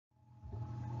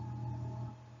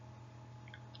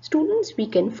Students, we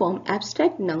can form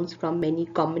abstract nouns from many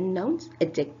common nouns,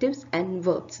 adjectives and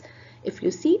verbs. If you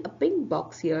see a pink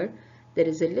box here, there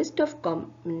is a list of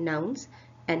common nouns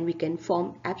and we can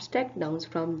form abstract nouns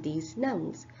from these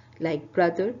nouns like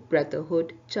brother,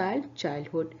 brotherhood, child,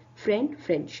 childhood, friend,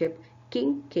 friendship,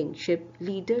 king, kingship,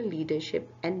 leader,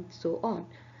 leadership and so on.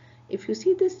 If you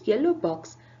see this yellow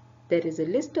box, there is a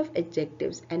list of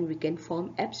adjectives and we can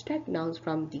form abstract nouns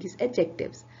from these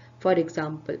adjectives. For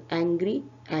example, angry,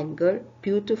 anger,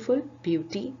 beautiful,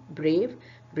 beauty, brave,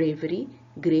 bravery,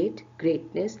 great,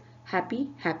 greatness, happy,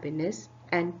 happiness,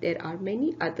 and there are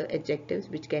many other adjectives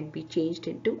which can be changed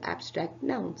into abstract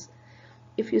nouns.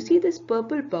 If you see this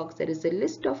purple box, there is a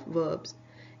list of verbs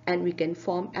and we can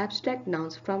form abstract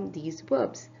nouns from these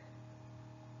verbs.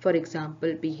 For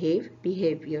example, behave,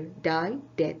 behavior, die,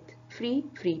 death, free,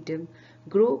 freedom,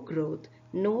 grow, growth,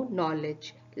 know,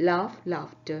 knowledge, laugh,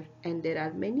 laughter, and there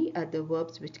are many other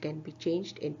verbs which can be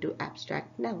changed into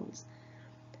abstract nouns.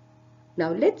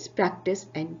 Now let's practice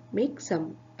and make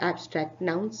some abstract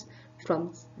nouns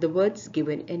from the words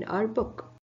given in our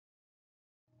book.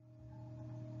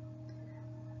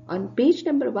 On page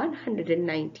number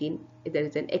 119, there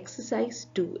is an exercise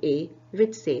 2A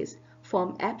which says,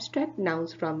 form abstract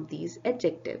nouns from these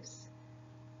adjectives.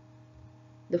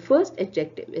 The first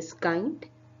adjective is kind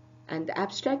and the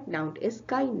abstract noun is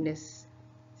kindness.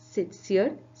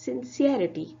 Sincere,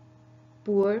 sincerity.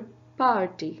 Poor,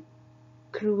 poverty.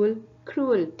 Cruel,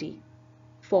 cruelty.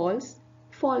 False,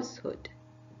 falsehood.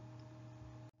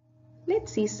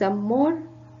 Let's see some more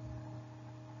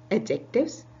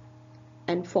adjectives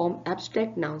and form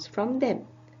abstract nouns from them.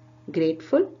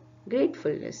 Grateful,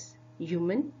 gratefulness.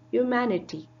 Human,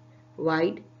 humanity.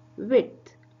 Wide,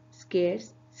 width.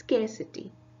 Scarce,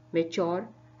 scarcity. Mature,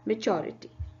 maturity.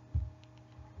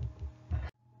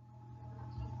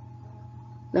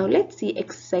 Now let's see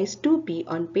exercise 2B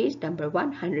on page number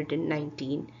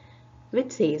 119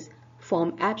 which says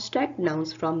form abstract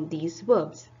nouns from these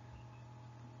verbs.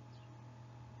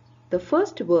 The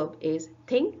first verb is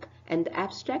think and the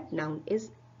abstract noun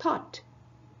is thought.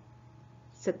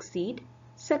 Succeed,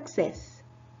 success.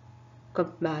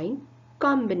 Combine,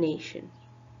 combination.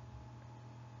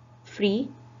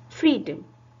 Free, freedom.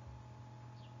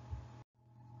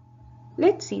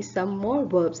 Let's see some more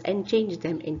verbs and change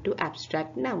them into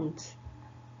abstract nouns.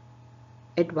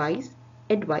 Advise,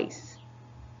 advice.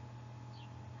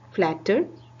 Flatter,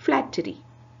 flattery.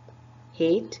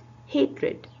 Hate,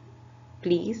 hatred.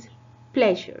 Please,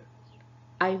 pleasure.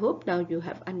 I hope now you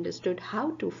have understood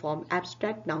how to form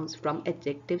abstract nouns from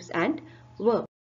adjectives and verbs.